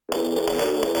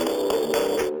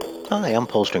Hi, I'm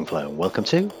Paul Stringfellow, and welcome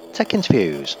to Tech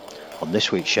Interviews. On this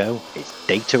week's show, it's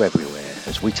data everywhere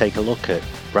as we take a look at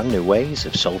brand new ways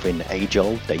of solving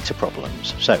age-old data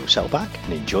problems. So settle back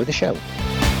and enjoy the show.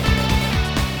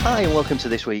 Hi, and welcome to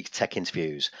this week's Tech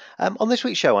Interviews. On this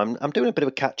week's show, I'm doing a bit of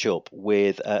a catch up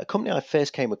with a company I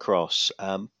first came across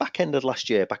back end of last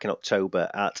year, back in October,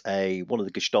 at one of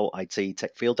the Gestalt IT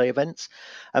Tech Field Day events,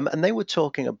 and they were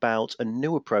talking about a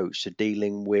new approach to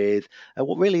dealing with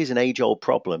what really is an age-old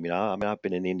problem. I've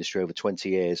been in the industry over 20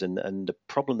 years, and the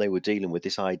problem they were dealing with,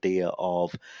 this idea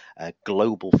of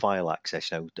global file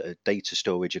access, data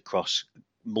storage across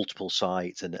multiple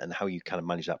sites, and how you kind of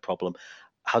manage that problem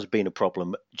has been a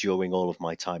problem during all of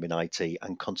my time in IT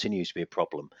and continues to be a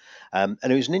problem. And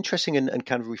it was an interesting and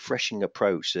kind of refreshing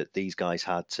approach that these guys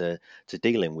had to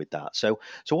dealing with that. So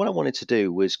what I wanted to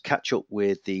do was catch up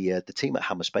with the team at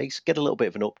Hammerspace, get a little bit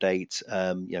of an update,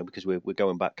 because we're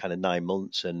going back kind of 9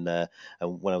 months, and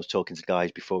when I was talking to the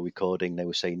guys before recording, they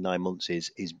were saying 9 months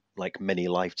is like many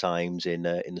lifetimes in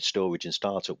the storage and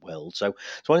startup world. So I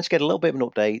wanted to get a little bit of an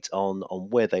update on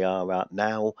where they are at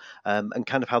now, and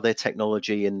kind of how their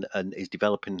technology and is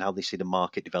developing, how they see the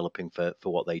market developing for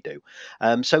what they do.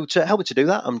 So to help me to do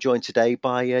that, I'm joined today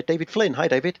by David Flynn. Hi,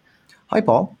 David. Hi,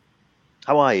 Paul.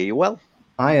 How are you? You well?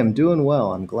 I am doing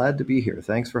well. I'm glad to be here.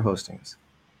 Thanks for hosting us.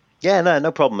 Yeah,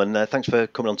 no problem, and thanks for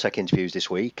coming on Tech Interviews this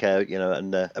week.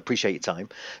 And appreciate your time.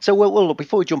 So, look,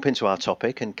 before we jump into our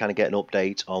topic and kind of get an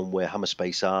update on where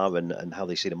Hammerspace are and how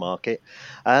they see the market,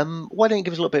 why don't you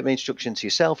give us a little bit of an introduction to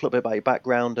yourself, a little bit about your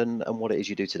background, and what it is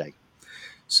you do today?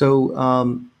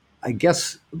 I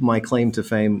guess my claim to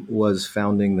fame was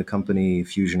founding the company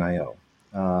Fusion.io.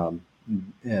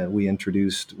 We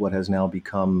introduced what has now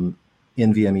become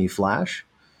NVMe Flash,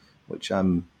 which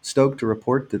I'm stoked to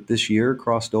report that this year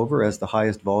crossed over as the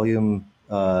highest volume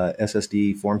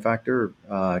SSD form factor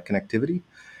connectivity.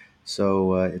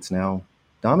 So it's now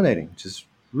dominating, which is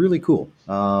really cool.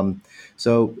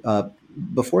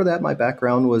 Before that, my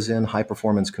background was in high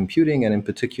performance computing, and in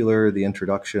particular, the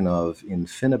introduction of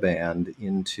InfiniBand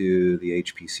into the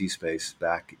HPC space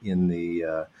back in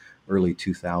the early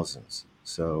 2000s.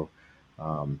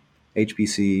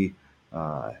 HPC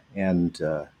and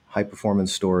high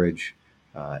performance storage,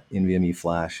 NVMe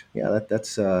Flash. Yeah,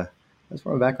 that's where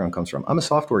my background comes from. I'm a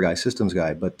software guy, systems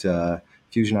guy, but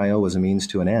Fusion.io was a means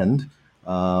to an end,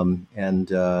 and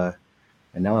now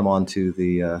I'm on to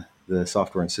the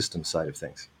software and systems side of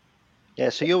things. Yeah,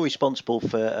 so you're responsible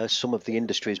for some of the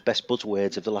industry's best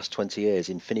buzzwords of the last 20 years,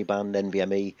 InfiniBand,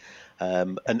 NVMe,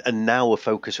 and now a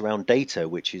focus around data,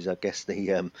 which is, I guess,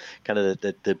 the kind of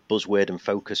the buzzword and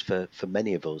focus for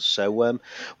many of us. So,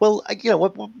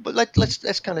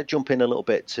 let's kind of jump in a little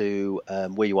bit to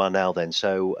where you are now. Then,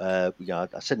 so I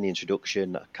said in the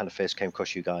introduction, I kind of first came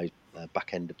across you guys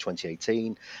back end of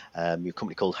 2018. Your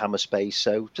company called Hammerspace.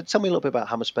 So, tell me a little bit about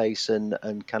Hammerspace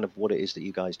and kind of what it is that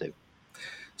you guys do.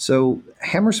 So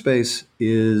Hammerspace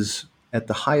is at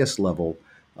the highest level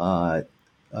uh,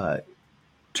 uh,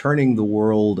 turning the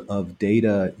world of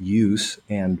data use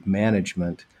and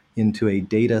management into a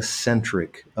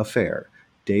data-centric affair,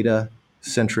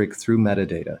 data-centric through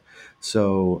metadata.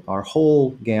 So our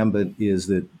whole gambit is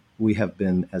that we have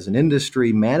been, as an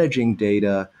industry, managing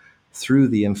data through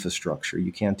the infrastructure.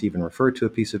 You can't even refer to a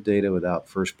piece of data without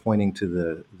first pointing to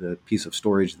the piece of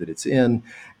storage that it's in,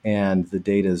 and the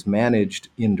data is managed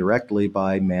indirectly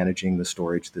by managing the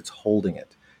storage that's holding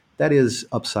it. That is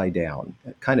upside down,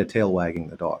 kind of tail wagging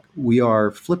the dog. We are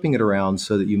flipping it around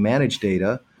so that you manage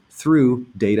data through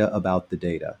data about the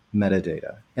data,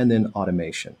 metadata, and then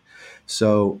automation.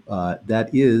 So that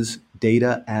is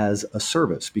data as a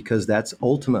service, because that's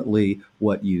ultimately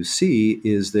what you see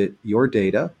is that your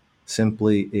data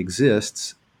simply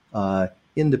exists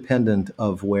independent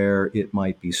of where it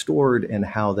might be stored and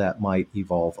how that might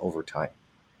evolve over time.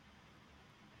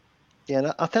 Yeah,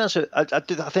 and I think I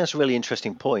think that's a really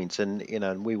interesting point, and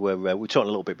we were talking a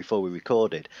little bit before we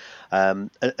recorded, and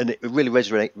it really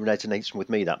resonates with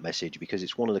me, that message, because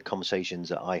it's one of the conversations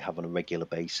that I have on a regular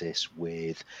basis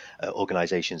with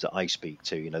organisations that I speak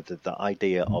to. The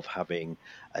idea of having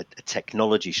a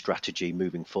technology strategy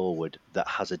moving forward that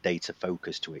has a data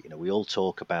focus to it. We all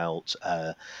talk about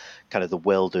kind of the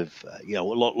world of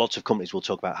lots of companies will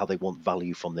talk about how they want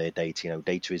value from their data.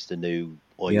 Data is the new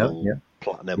Yeah, oil, yeah,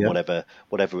 platinum, yeah.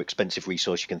 whatever expensive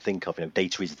resource you can think of.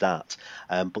 Data is that.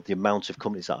 But the amount of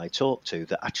companies that I talk to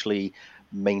that actually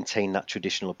maintain that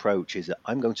traditional approach is that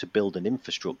I'm going to build an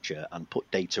infrastructure and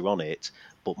put data on it,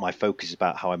 but my focus is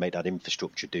about how I make that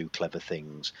infrastructure do clever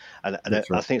things. And That's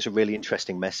I right. think it's a really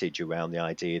interesting message around the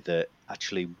idea that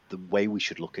actually the way we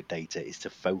should look at data is to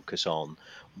focus on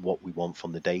what we want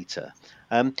from the data.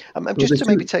 Well, Just the to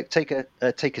maybe two.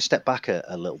 take a step back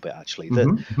a little bit, actually, that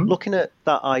Mhm, mhm. looking at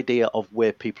that idea of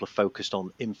where people are focused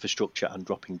on infrastructure and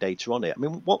dropping data on it. I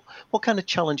mean, what kind of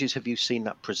challenges have you seen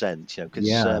that present? You know, because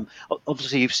Yeah.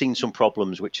 obviously you've seen some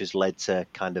problems which has led to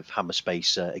kind of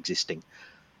Hammerspace existing.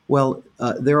 Well,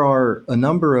 there are a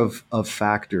number of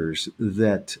factors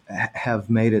that have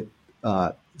made it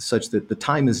such that the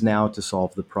time is now to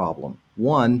solve the problem.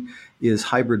 One is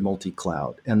hybrid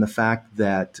multi-cloud, and the fact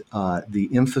that the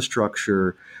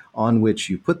infrastructure on which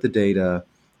you put the data,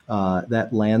 that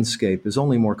landscape is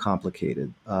only more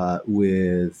complicated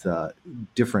with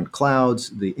different clouds.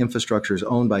 The infrastructure is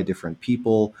owned by different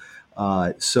people.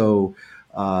 So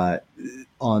uh,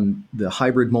 on the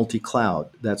hybrid multi-cloud,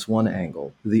 that's one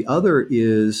angle. The other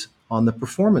is on the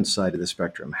performance side of the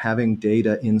spectrum, having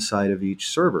data inside of each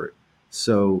server.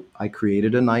 So I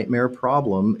created a nightmare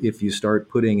problem. If you start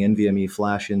putting NVMe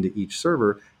flash into each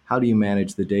server, how do you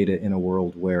manage the data in a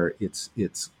world where it's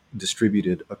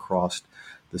distributed across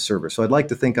the server? So I'd like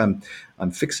to think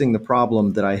I'm fixing the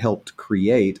problem that I helped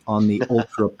create on the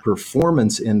ultra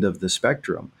performance end of the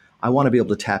spectrum. I want to be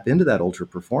able to tap into that ultra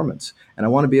performance, and I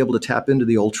want to be able to tap into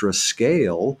the ultra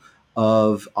scale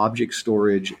of object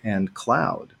storage and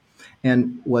cloud.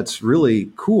 And what's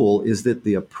really cool is that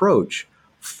the approach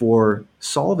for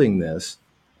solving this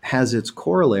has its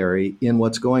corollary in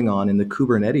what's going on in the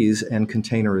Kubernetes and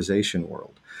containerization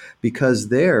world. Because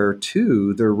there,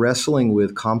 too, they're wrestling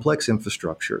with complex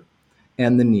infrastructure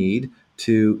and the need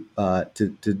to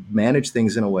manage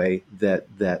things in a way that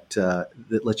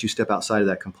lets you step outside of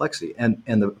that complexity. And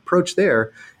the approach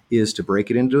there is to break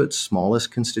it into its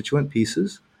smallest constituent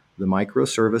pieces, the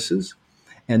microservices,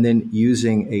 and then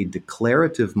using a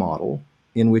declarative model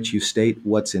in which you state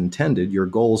what's intended, your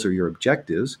goals or your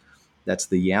objectives. That's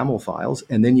the YAML files,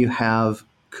 and then you have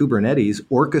Kubernetes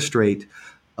orchestrate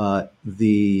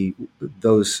the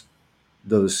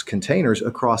those containers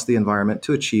across the environment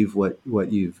to achieve what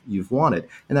you've wanted.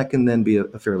 And that can then be a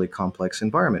fairly complex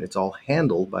environment. It's all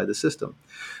handled by the system.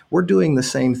 We're doing the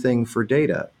same thing for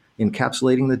data,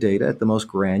 encapsulating the data at the most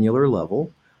granular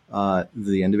level,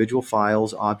 the individual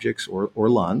files, objects, or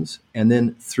LUNs, and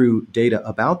then through data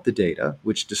about the data,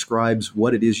 which describes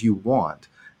what it is you want,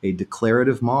 a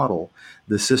declarative model,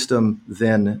 the system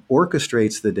then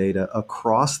orchestrates the data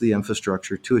across the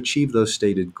infrastructure to achieve those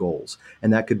stated goals.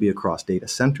 And that could be across data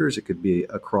centers, it could be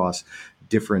across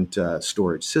different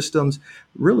storage systems.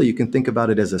 Really, you can think about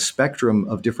it as a spectrum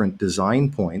of different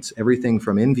design points, everything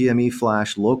from NVMe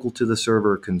flash local to the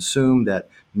server, consumed at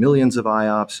millions of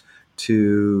IOPS,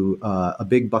 to a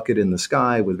big bucket in the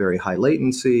sky with very high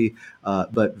latency,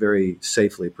 but very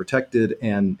safely protected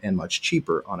and much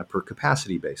cheaper on a per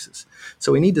capacity basis.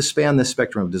 So we need to span this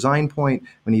spectrum of design point.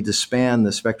 We need to span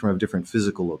the spectrum of different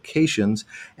physical locations.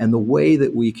 And the way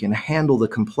that we can handle the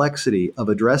complexity of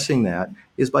addressing that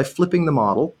is by flipping the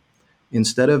model.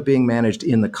 Instead of being managed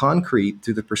in the concrete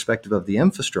through the perspective of the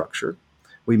infrastructure,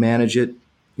 we manage it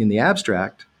in the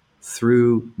abstract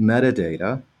through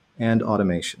metadata and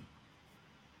automation.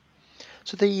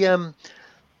 So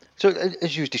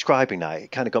as you was describing that,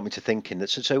 it kind of got me to thinking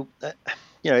that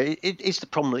it's the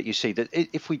problem that you see that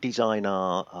if we design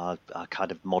our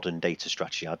kind of modern data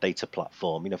strategy, our data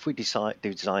platform, if we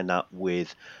design that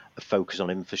with a focus on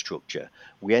infrastructure,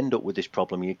 we end up with this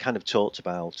problem. You kind of talked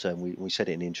about, we said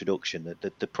it in the introduction,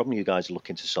 that the problem you guys are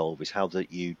looking to solve is how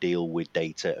that you deal with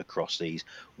data across these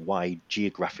wide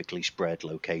geographically spread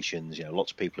locations.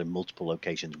 Lots of people in multiple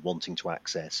locations wanting to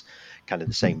access kind of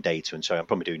the same data. And so I'm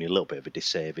probably doing you a little bit of a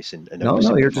disservice and No,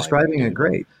 you're oversimplifying what describing you're it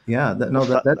doing there. great. Yeah,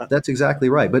 Well, that's exactly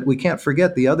right. But we can't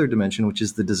forget the other dimension, which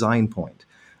is the design point,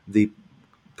 the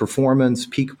performance,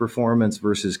 peak performance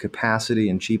versus capacity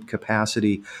and cheap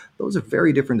capacity. Those are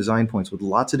very different design points with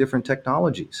lots of different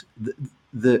technologies.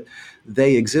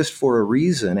 They exist for a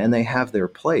reason and they have their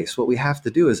place. What we have to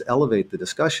do is elevate the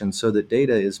discussion so that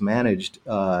data is managed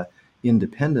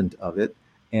independent of it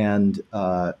and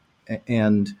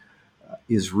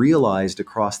is realized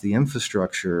across the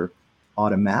infrastructure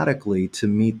automatically to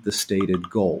meet the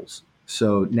stated goals.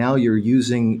 So now you're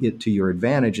using it to your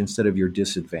advantage instead of your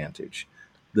disadvantage.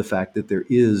 The fact that there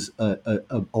is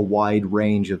a wide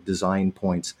range of design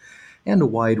points and a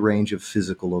wide range of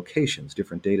physical locations,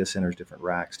 different data centers, different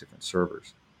racks, different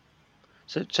servers.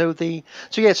 I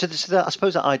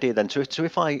suppose that idea then. So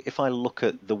if I look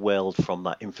at the world from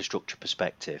that infrastructure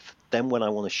perspective, then when I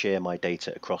want to share my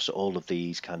data across all of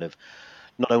these kind of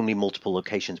not only multiple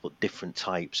locations, but different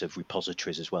types of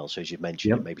repositories as well. So as you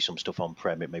mentioned, it Yep. may be some stuff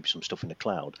on-prem, it may be some stuff in the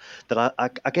cloud. That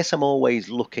I guess I'm always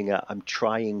looking at, I'm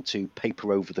trying to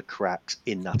paper over the cracks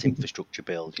in that infrastructure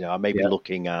build. I may be Yeah.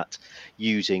 looking at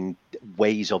using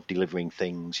ways of delivering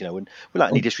things, and without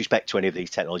any disrespect to any of these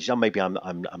technologies,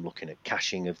 I'm looking at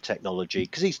caching of technology,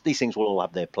 because these things will all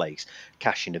have their place.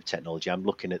 Caching of technology. I'm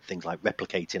looking at things like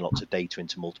replicating lots of data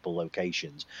into multiple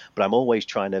locations, but I'm always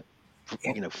trying to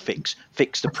fix the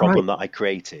That's right. problem that I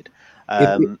created.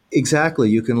 Um, Exactly.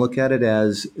 You can look at it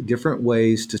as different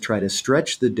ways to try to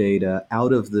stretch the data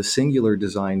out of the singular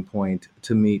design point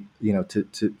to meet,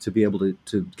 to be able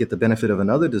to get the benefit of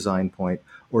another design point,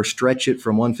 or stretch it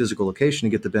from one physical location to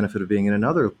get the benefit of being in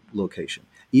another location.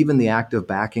 Even the act of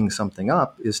backing something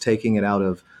up is taking it out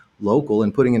of local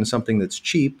and putting it in something that's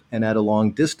cheap and at a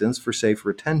long distance for safe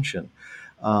retention.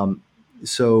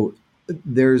 So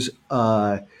there's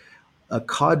a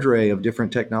cadre of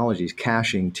different technologies: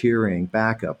 caching, tiering,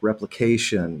 backup,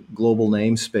 replication, global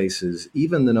namespaces,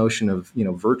 even the notion of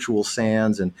virtual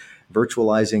SANs and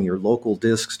virtualizing your local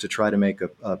disks to try to make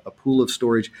a pool of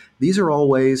storage. These are all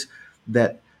ways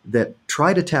that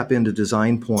try to tap into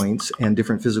design points and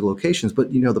different physical locations.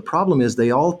 But the problem is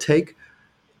they all take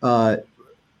uh,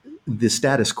 the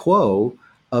status quo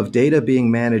of data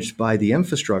being managed by the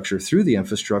infrastructure through the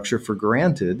infrastructure for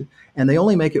granted, and they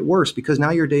only make it worse because now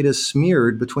your data is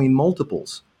smeared between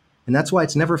multiples. And that's why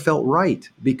it's never felt right,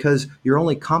 because you're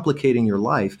only complicating your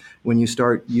life when you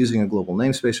start using a global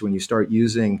namespace, when you start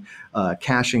using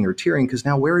caching or tiering, because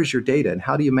now where is your data and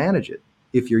how do you manage it?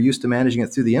 If you're used to managing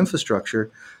it through the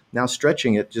infrastructure, now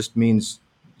stretching it just means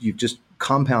you've just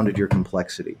compounded your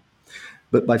complexity.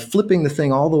 But by flipping the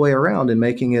thing all the way around and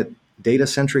making it data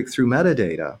centric through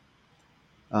metadata,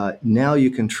 now you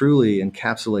can truly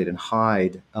encapsulate and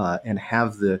hide and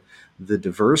have the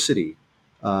diversity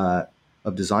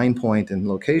of design point and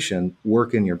location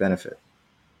work in your benefit.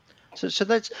 so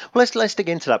let's dig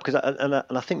into that, because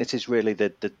I think this is really the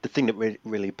thing that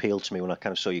really appealed to me when I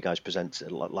kind of saw you guys present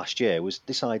last year, was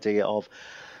this idea of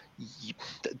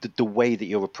the way that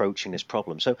you're approaching this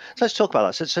problem. So let's talk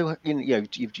about that. So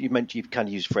you've kind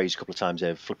of used a phrase a couple of times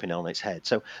there, flipping it on its head.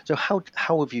 So how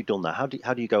have you done that? How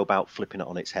do you go about flipping it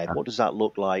on its head? What does that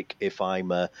look like if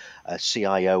I'm a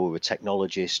CIO or a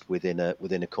technologist within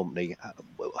a company?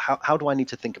 How do I need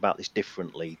to think about this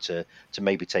differently to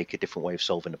maybe take a different way of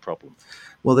solving a problem?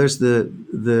 Well, there's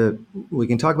the we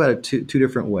can talk about it two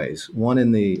different ways. One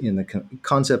in the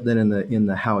concept, then in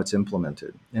the how it's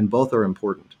implemented, and both are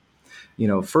important.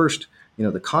 First,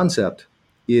 the concept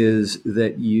is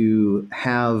that you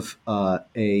have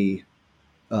a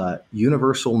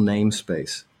universal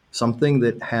namespace, something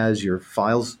that has your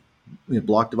files,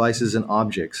 block devices, and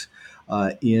objects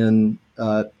in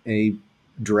a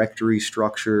directory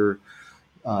structure,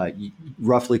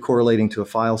 roughly correlating to a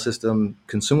file system,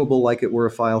 consumable like it were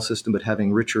a file system, but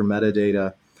having richer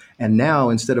metadata. And now,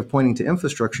 instead of pointing to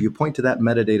infrastructure, you point to that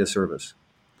metadata service.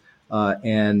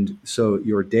 And so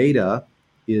your data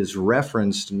is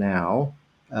referenced now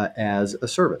as a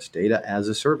service, data as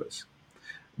a service.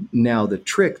 Now, the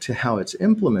trick to how it's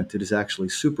implemented is actually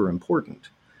super important,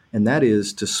 and that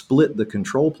is to split the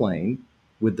control plane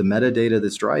with the metadata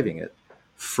that's driving it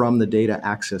from the data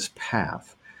access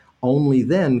path. Only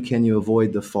then can you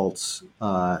avoid the false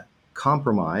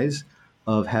compromise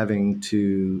of having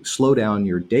to slow down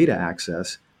your data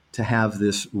access to have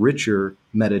this richer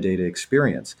metadata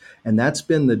experience. And that's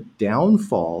been the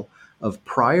downfall of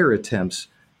prior attempts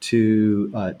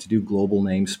to do global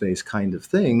namespace kind of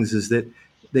things, is that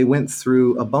they went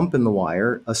through a bump in the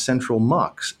wire, a central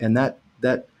mux, and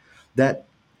that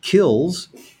kills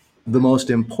the most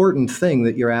important thing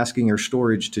that you're asking your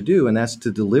storage to do, and that's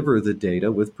to deliver the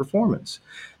data with performance.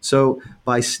 So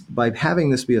by having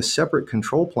this be a separate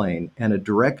control plane and a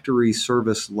directory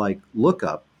service like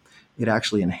lookup, it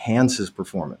actually enhances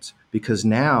performance, because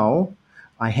now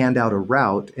I hand out a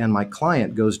route and my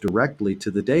client goes directly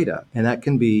to the data, and that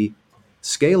can be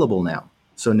scalable now.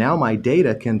 So now my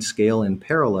data can scale in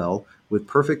parallel with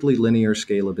perfectly linear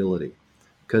scalability,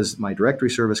 because my directory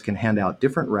service can hand out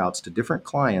different routes to different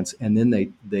clients, and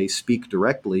then they speak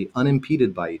directly,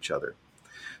 unimpeded by each other.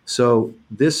 So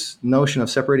this notion of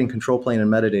separating control plane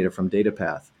and metadata from data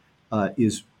path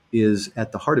is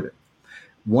at the heart of it.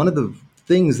 One of the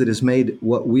things that has made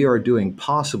what we are doing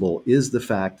possible is the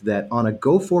fact that on a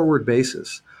go-forward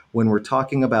basis, when we're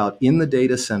talking about in the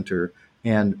data center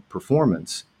and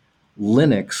performance,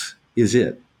 Linux is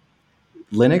it.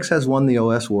 Linux has won the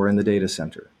OS war in the data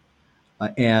center.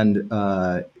 And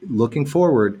looking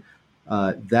forward,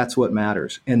 that's what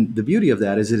matters. And the beauty of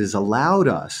that is it has allowed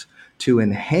us to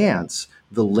enhance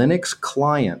the Linux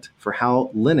client for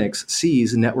how Linux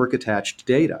sees network attached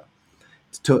data,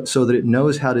 so that it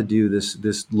knows how to do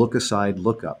this look-aside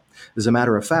lookup. As a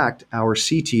matter of fact, our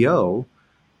CTO,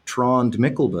 Trond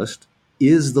Mikkelbust,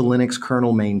 is the Linux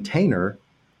kernel maintainer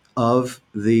of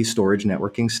the storage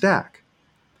networking stack.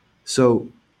 So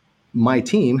my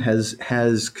team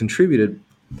has contributed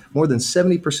more than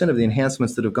 70% of the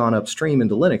enhancements that have gone upstream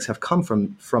into Linux have come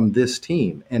from this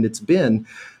team. And it's been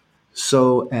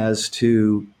so as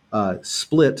to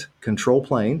split control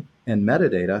plane and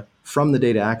metadata from the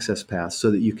data access path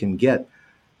so that you can get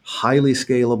highly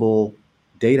scalable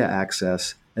data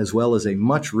access as well as a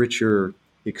much richer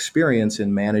experience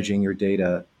in managing your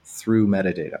data through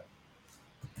metadata.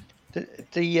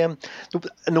 And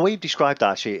the way you described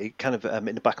that, actually, it kind of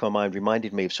in the back of my mind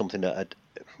reminded me of something that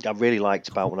I really liked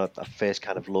about when I first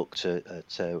kind of looked at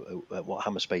what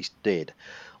Hammerspace did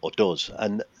or does.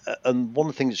 And one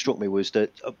of the things that struck me was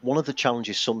that one of the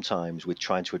challenges sometimes with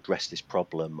trying to address this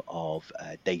problem of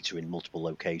data in multiple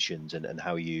locations and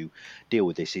how you deal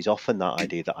with this is often that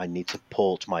idea that I need to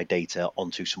port my data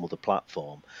onto some other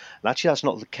platform. And actually, that's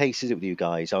not the case, is it, with you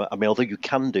guys? I mean, although you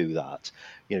can do that,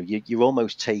 you're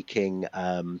almost taking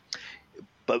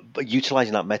but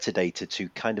utilizing that metadata to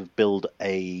kind of build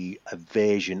a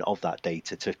version of that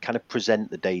data to kind of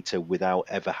present the data without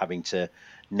ever having to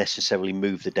necessarily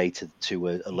move the data to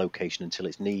a location until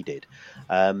it's needed.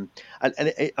 I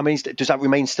mean, does that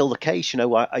remain still the case?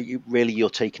 You're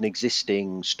taking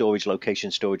existing storage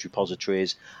locations, storage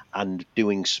repositories, and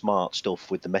doing smart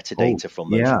stuff with the metadata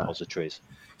from those repositories?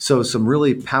 So some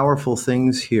really powerful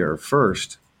things here.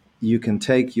 First, you can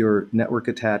take your network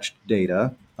attached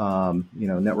data,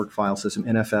 network file system,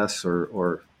 NFS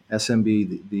or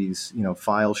SMB, these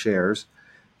file shares.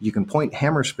 You can point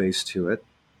Hammerspace to it,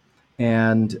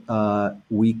 and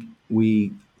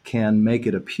we can make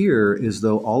it appear as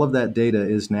though all of that data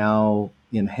is now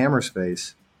in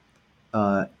Hammerspace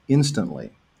instantly.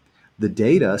 The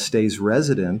data stays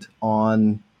resident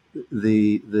on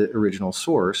the original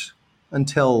source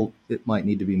until it might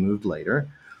need to be moved later.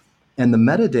 And the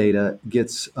metadata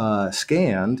gets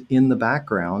scanned in the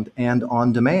background and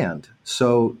on demand.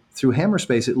 So through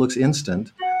Hammerspace, it looks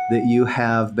instant that you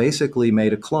have basically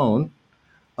made a clone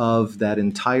of that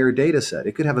entire data set.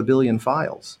 It could have 1 billion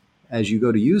files. As you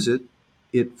go to use it,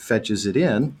 it fetches it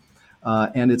in,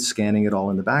 and it's scanning it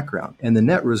all in the background. And the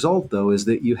net result, though, is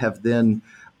that you have then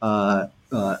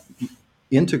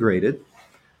integrated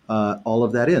all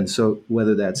of that in. So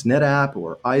whether that's NetApp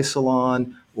or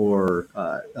Isilon or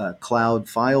cloud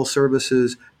file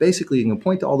services, basically you can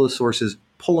point to all those sources,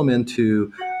 pull them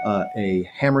into a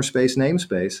Hammerspace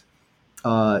namespace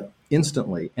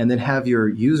instantly, and then have your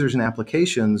users and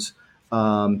applications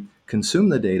consume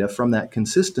the data from that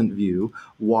consistent view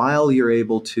while you're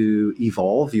able to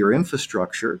evolve your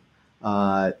infrastructure,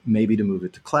 maybe to move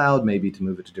it to cloud, maybe to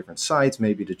move it to different sites,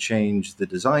 maybe to change the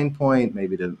design point,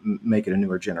 maybe to make it a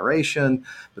newer generation.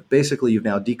 But basically, you've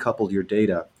now decoupled your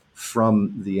data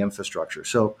from the infrastructure.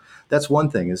 So that's one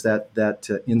thing, is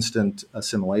that instant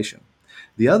assimilation.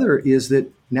 The other is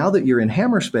that now that you're in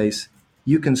Hammerspace,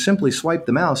 you can simply swipe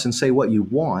the mouse and say what you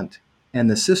want, and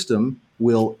the system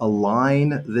will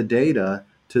align the data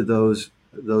to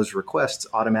those requests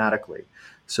automatically.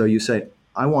 So you say,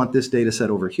 I want this data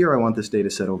set over here, I want this data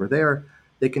set over there.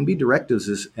 They can be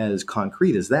directives as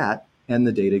concrete as that, and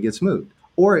the data gets moved.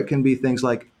 Or it can be things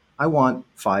like, I want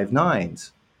 5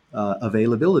 nines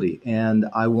availability, and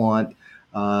I want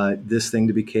this thing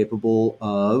to be capable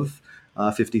of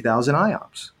 50,000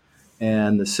 IOPS.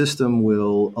 And the system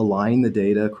will align the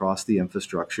data across the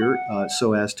infrastructure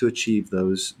so as to achieve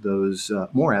those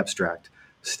more abstract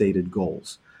stated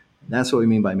goals. And that's what we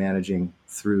mean by managing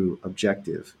through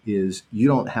objective, is you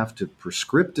don't have to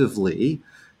prescriptively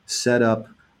set up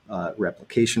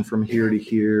replication from here to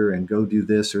here and go do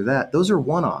this or that. Those are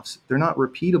one-offs. They're not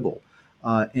repeatable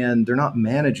and they're not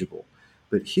manageable.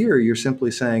 But here you're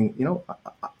simply saying,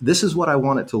 this is what I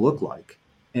want it to look like.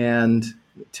 And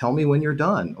tell me when you're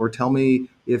done, or tell me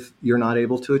if you're not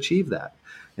able to achieve that.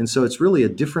 And so it's really a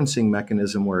differencing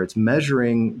mechanism where it's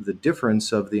measuring the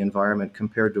difference of the environment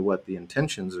compared to what the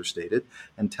intentions are stated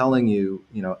and telling you,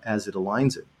 as it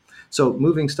aligns it. So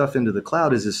moving stuff into the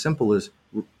cloud is as simple as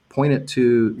point it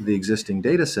to the existing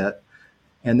data set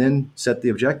and then set the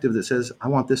objective that says, I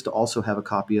want this to also have a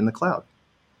copy in the cloud.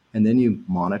 And then you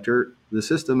monitor the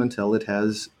system until it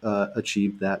has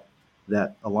achieved that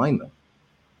alignment.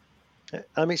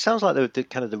 I mean, it sounds like the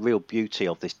kind of the real beauty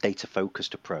of this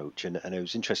data-focused approach, and it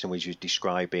was interesting when you were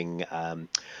describing the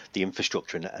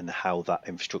infrastructure and how that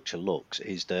infrastructure looks,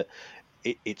 is that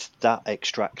it's that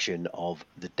extraction of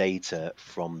the data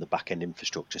from the back end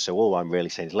infrastructure. So all I'm really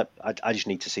saying is, I just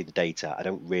need to see the data. I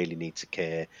don't really need to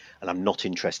care, and I'm not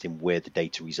interested in where the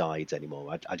data resides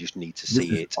anymore. I just need to This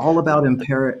see is it. all about And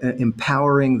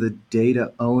empowering the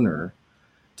data owner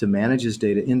to manage his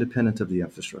data independent of the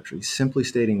infrastructure. He's simply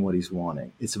stating what he's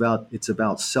wanting. It's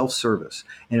about self-service.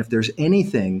 And if there's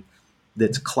anything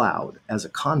that's cloud as a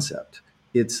concept,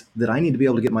 it's that I need to be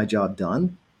able to get my job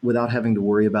done without having to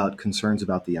worry about concerns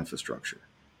about the infrastructure,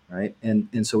 right?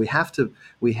 And so we have to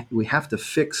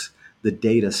fix the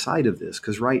data side of this,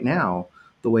 because right now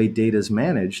the way data is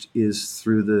managed is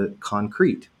through the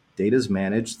concrete. Data is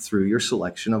managed through your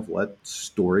selection of what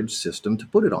storage system to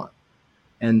put it on,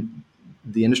 and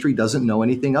the industry doesn't know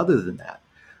anything other than that.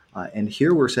 And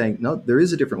here we're saying, no, there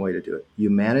is a different way to do it.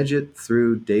 You manage it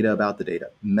through data about the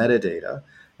data, metadata,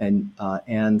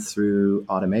 and through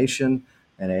automation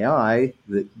and AI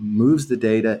that moves the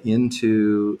data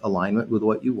into alignment with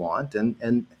what you want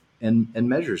and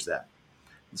measures that.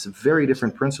 It's a very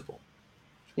different principle.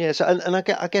 yeah, so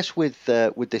I guess with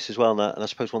this as well, and I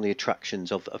suppose one of the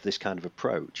attractions of this kind of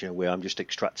approach, where I'm just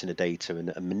extracting the data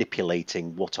and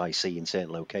manipulating what I see in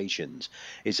certain locations,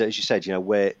 is that, as you said,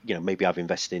 where maybe I've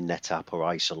invested in NetApp or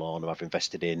Isilon, or I've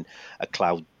invested in a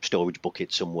cloud storage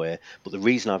bucket somewhere, but the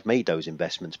reason I've made those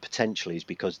investments potentially is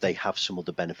because they have some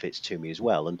other benefits to me as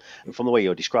well. And from the way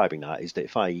you're describing that, is that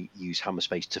if I use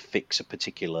Hammerspace to fix a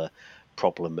particular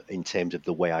problem in terms of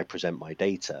the way I present my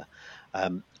data,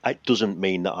 it doesn't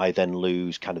mean that I then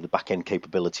lose kind of the back end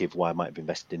capability of why I might have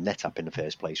invested in NetApp in the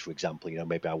first place. For example,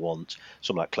 maybe I want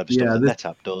some of that clever stuff Yeah, that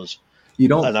NetApp does, you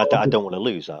don't and I solve the, don't want to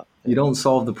lose that. you Yeah, don't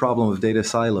solve the problem of data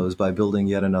silos by building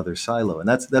yet another silo, and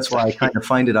that's why I exactly. kind of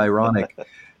find it ironic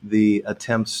the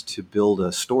attempts to build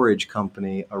a storage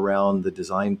company around the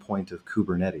design point of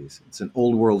Kubernetes. It's an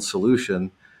old world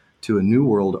solution to a new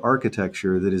world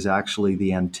architecture that is actually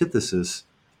the antithesis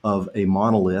of a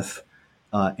monolith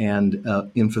and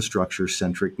infrastructure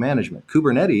centric management.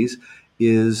 Kubernetes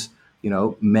is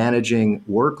managing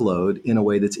workload in a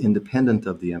way that's independent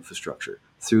of the infrastructure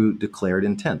through declared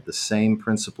intent, the same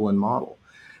principle and model.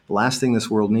 The last thing this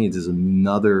world needs is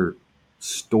another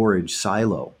storage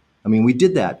silo. I mean, we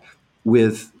did that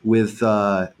with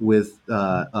Hadoop,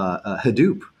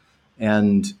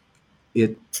 and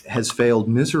it has failed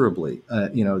miserably.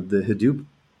 The Hadoop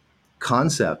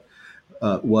concept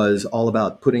was all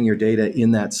about putting your data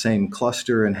in that same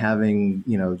cluster and having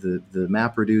the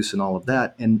map reduce and all of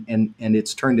that, and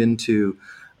it's turned into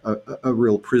a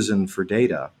real prison for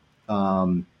data.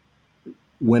 Um,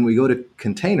 when we go to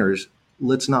containers,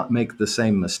 let's not make the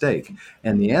same mistake.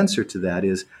 And the answer to that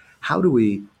is, how do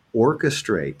we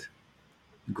orchestrate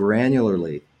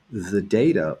granularly the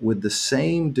data with the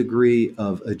same degree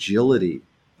of agility,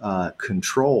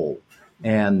 control,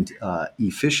 and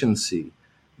efficiency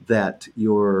that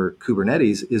your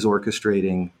Kubernetes is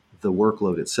orchestrating the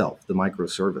workload itself, the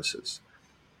microservices?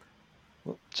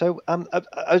 So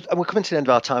we're coming to the end of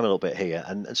our time a little bit here,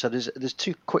 and so there's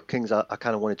two quick things I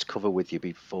kind of wanted to cover with you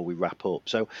before we wrap up.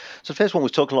 So the first one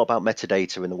was talking a lot about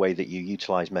metadata and the way that you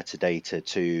utilize metadata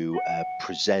to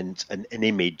present an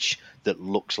image that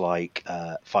looks like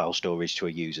file storage to a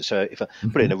user. So if I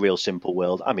put it in Mhm. a real simple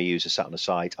world, I'm a user sat on a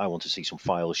site, I want to see some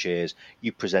file shares.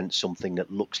 You present something that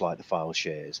looks like the file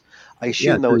shares. I Yeah,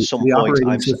 assume though at some the point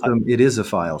operating system, it is a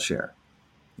file share.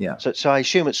 Yeah. so I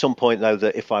assume at some point though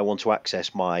that if I want to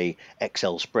access my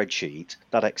Excel spreadsheet,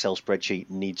 that Excel spreadsheet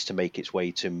needs to make its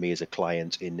way to me as a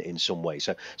client in some way.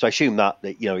 So I assume that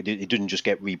it doesn't just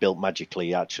get rebuilt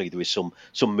magically. Actually, there is some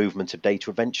movement of data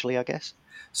eventually, I guess.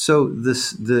 So the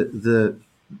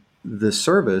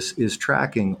service is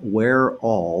tracking where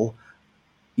all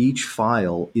each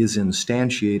file is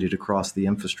instantiated across the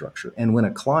infrastructure. And when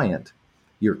a client,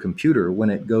 your computer,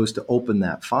 when it goes to open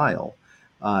that file,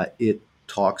 it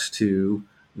talks to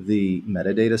the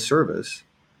metadata service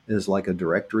is like a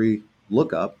directory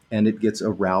lookup, and it gets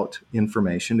a route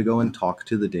information to go and talk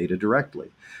to the data directly.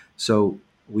 So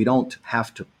we don't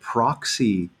have to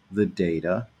proxy the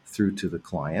data through to the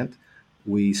client.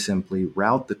 We simply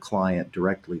route the client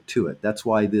directly to it. That's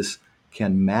why this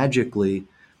can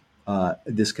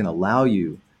allow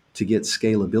you to get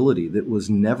scalability that was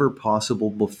never possible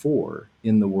before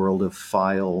in the world of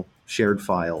shared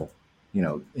file,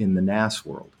 in the NAS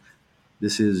world.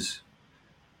 This is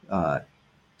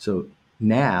so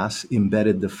NAS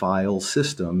embedded the file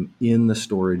system in the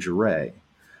storage array.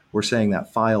 We're saying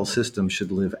that file system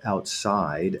should live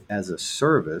outside as a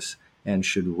service and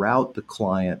should route the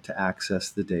client to access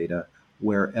the data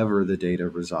wherever the data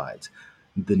resides.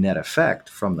 The net effect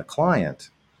from the client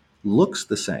looks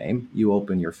the same. You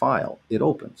open your file, it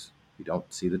opens. You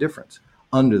don't see the difference.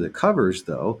 Under the covers,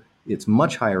 though, it's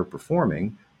much higher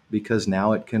performing because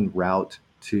now it can route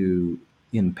to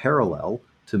in parallel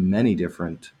to many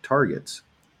different targets.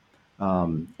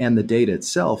 And the data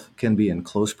itself can be in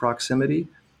close proximity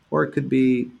or it could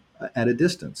be at a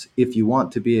distance. If you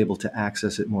want to be able to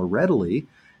access it more readily,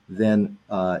 then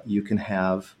you can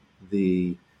have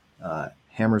the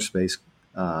Hammerspace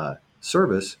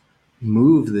service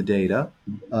move the data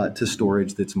to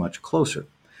storage that's much closer.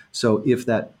 So if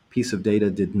that piece of data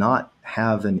did not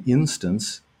have an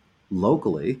instance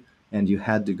locally and you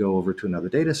had to go over to another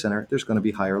data center, there's going to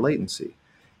be higher latency.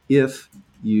 If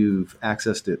you've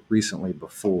accessed it recently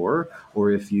before,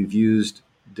 or if you've used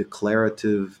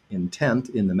declarative intent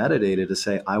in the metadata to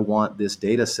say, I want this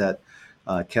data set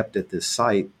kept at this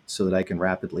site so that I can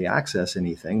rapidly access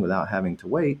anything without having to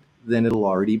wait, then it'll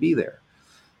already be there.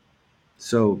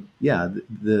 So yeah,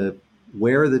 the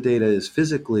where the data is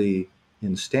physically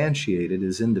instantiated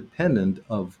is independent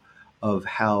of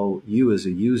how you as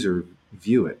a user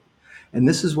view it. And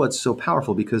this is what's so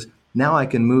powerful, because now I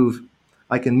can move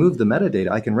the metadata,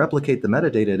 I can replicate the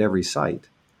metadata at every site.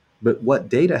 But what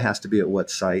data has to be at what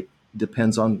site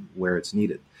depends on where it's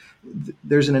needed.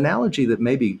 There's an analogy that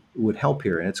maybe would help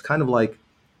here, and it's kind of like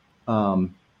the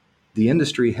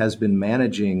industry has been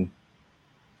managing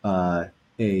a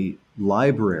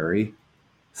library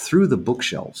through the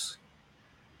bookshelves.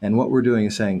 And what we're doing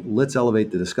is saying, let's elevate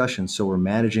the discussion, so we're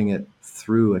managing it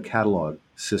through a catalog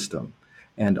system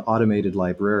and automated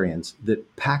librarians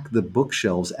that pack the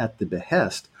bookshelves at the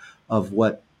behest of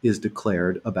what is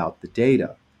declared about the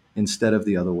data instead of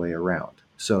the other way around.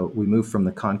 So we move from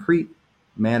the concrete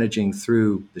managing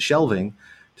through the shelving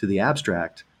to the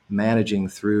abstract managing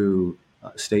through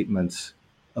statements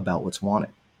about what's wanted.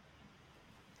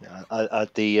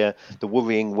 The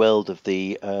worrying world of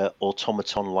the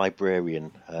automaton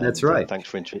librarian. That's right. Thanks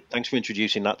for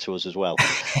introducing that to us as well.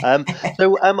 To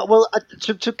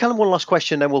kind of one last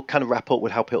question, then we'll kind of wrap up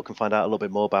with how people can find out a little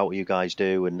bit more about what you guys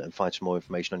do and find some more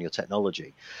information on your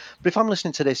technology. But if I'm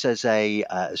listening to this as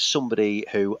somebody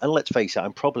who, and let's face it,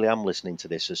 I'm listening to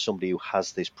this as somebody who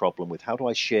has this problem with how do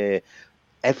I share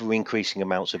ever increasing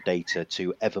amounts of data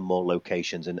to ever more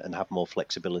locations and have more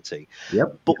flexibility.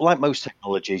 Yep. But like most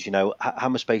technologies,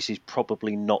 Hammerspace is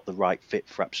probably not the right fit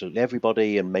for absolutely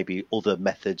everybody, and maybe other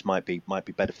methods might be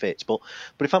better fits. But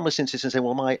if I'm listening to this and saying,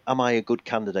 well, am I a good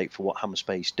candidate for what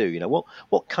Hammerspace do?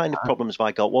 What kind of problems have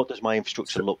I got? What does my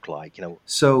infrastructure look like?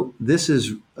 So this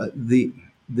is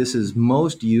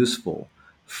most useful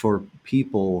for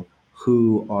people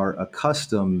who are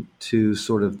accustomed to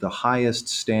sort of the highest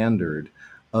standard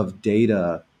of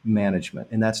data management.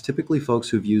 And that's typically folks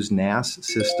who've used NAS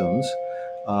systems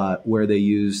where they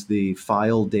use the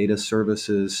file data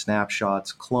services,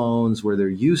 snapshots, clones, where they're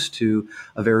used to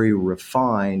a very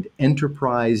refined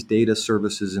enterprise data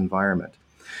services environment.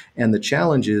 And the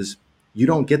challenge is you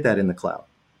don't get that in the cloud.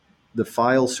 The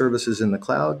file services in the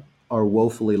cloud are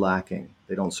woefully lacking.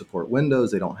 They don't support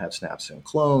Windows. They don't have snaps and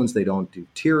clones. They don't do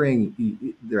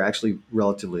tiering. They're actually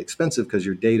relatively expensive because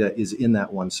your data is in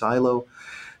that one silo.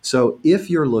 So if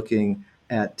you're looking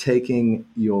at taking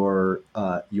your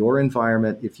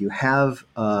environment, if you have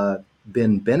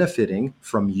been benefiting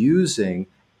from using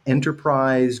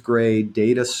enterprise-grade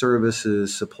data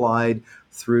services supplied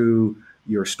through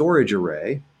your storage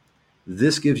array,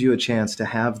 this gives you a chance to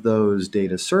have those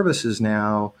data services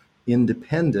now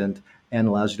independent and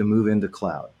allows you to move into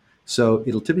cloud. So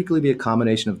it'll typically be a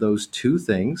combination of those two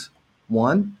things.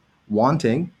 One,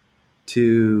 wanting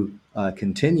to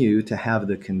continue to have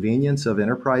the convenience of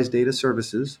enterprise data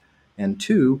services, and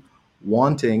two,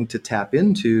 wanting to tap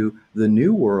into the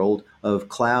new world of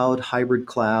cloud, hybrid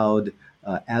cloud,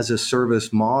 as a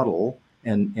service model,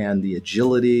 and the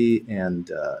agility and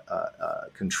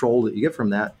control that you get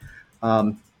from that,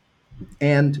 and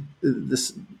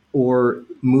this, or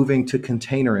moving to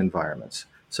container environments.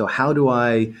 So how do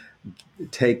I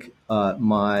take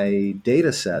my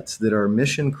data sets that are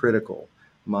mission critical,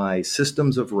 my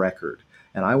systems of record,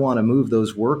 and I want to move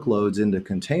those workloads into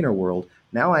container world?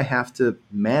 Now I have to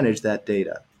manage that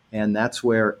data. And that's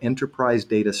where enterprise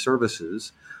data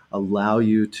services allow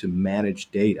you to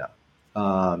manage data.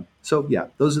 So yeah,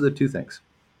 those are the two things.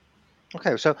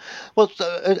 Okay, so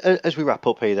as we wrap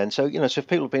up here, then, so if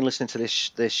people have been listening to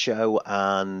this show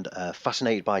and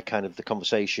fascinated by kind of the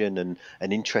conversation and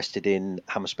interested in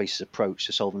Hammerspace's approach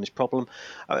to solving this problem,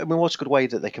 I mean, what's a good way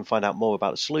that they can find out more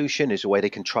about the solution? Is there a way they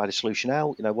can try the solution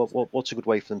out? What's a good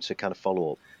way for them to kind of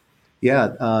follow up?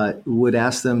 Yeah, would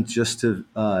ask them just to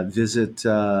visit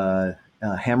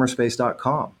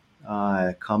hammerspace.com.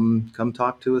 Come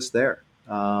talk to us there.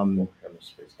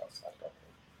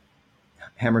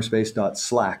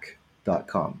 Hammerspace.slack.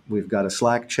 hammerspace.com. We've got a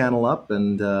Slack channel up,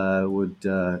 and would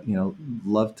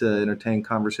love to entertain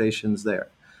conversations there.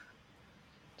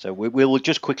 So we'll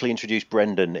just quickly introduce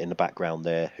Brendan in the background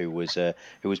there, who was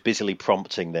busily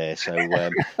prompting there. So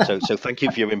thank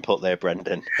you for your input there,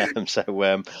 Brendan.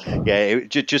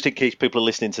 Just in case people are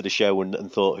listening to the show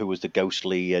and thought who was the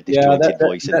ghostly disjointed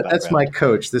voice in the background. That's my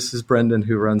coach. This is Brendan,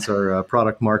 who runs our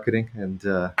product marketing, and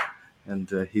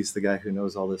he's the guy who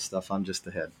knows all this stuff. I'm just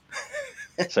the head.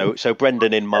 So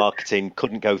Brendan in marketing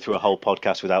couldn't go through a whole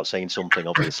podcast without saying something,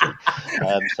 obviously.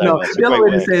 The other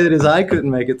way to say that is I couldn't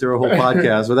make it through a whole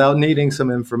podcast without needing some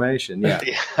information. Yeah.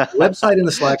 The website and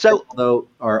the Slack channel, though,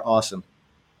 are awesome.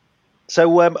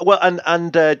 So,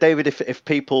 David, if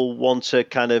people want to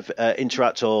kind of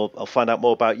interact or find out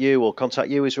more about you or contact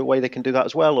you, is there a way they can do that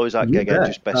as well? Or is that again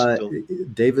just best?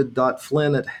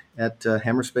 David.Flynn at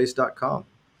hammerspace.com.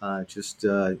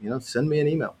 Send me an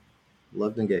email.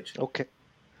 Love to engage.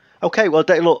 Okay, well,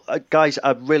 look, guys,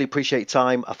 I really appreciate your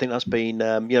time. I think that's been,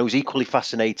 it was equally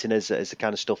fascinating as the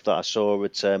kind of stuff that I saw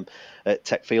at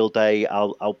Tech Field Day.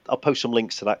 I'll post some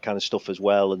links to that kind of stuff as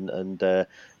well, and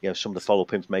some of the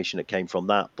follow-up information that came from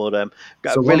that. But I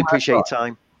really appreciate your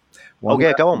time. Go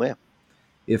on, yeah.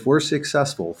 If we're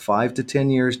successful 5 to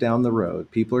 10 years down the road,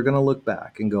 people are going to look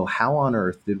back and go, how on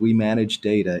earth did we manage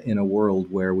data in a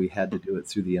world where we had to do it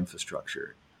through the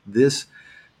infrastructure? This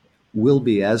will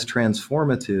be as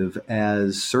transformative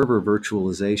as server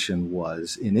virtualization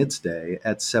was in its day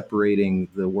at separating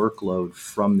the workload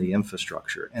from the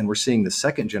infrastructure. And we're seeing the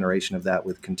second generation of that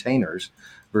with containers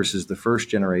versus the first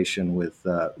generation with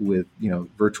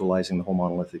virtualizing the whole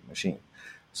monolithic machine.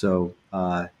 So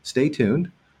stay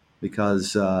tuned,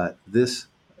 because this,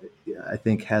 I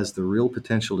think, has the real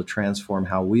potential to transform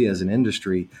how we as an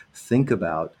industry think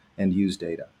about and use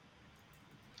data.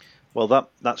 Well,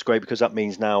 that's great, because that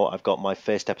means now I've got my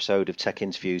first episode of Tech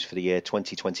Interviews for the year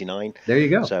 2029. There you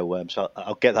go. So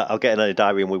I'll get that. I'll get in a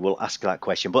diary and we will ask that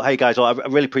question. But hey, guys, I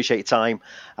really appreciate your time,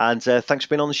 and thanks for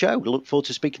being on the show. We look forward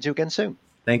to speaking to you again soon.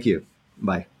 Thank you.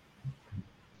 Bye.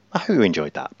 I hope you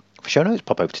enjoyed that. For show notes,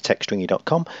 pop over to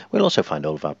techstringy.com. We'll also find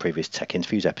all of our previous Tech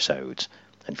Interviews episodes.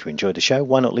 And if you enjoyed the show,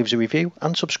 why not leave us a review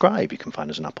and subscribe? You can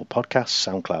find us on Apple Podcasts,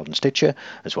 SoundCloud and Stitcher,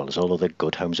 as well as all other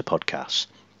good homes of podcasts.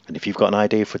 And if you've got an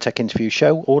idea for a Tech Interview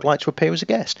show or would like to appear as a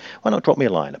guest, why not drop me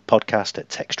a line at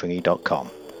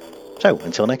podcast@techstringy.com. So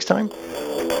until next time,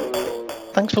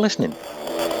 thanks for listening.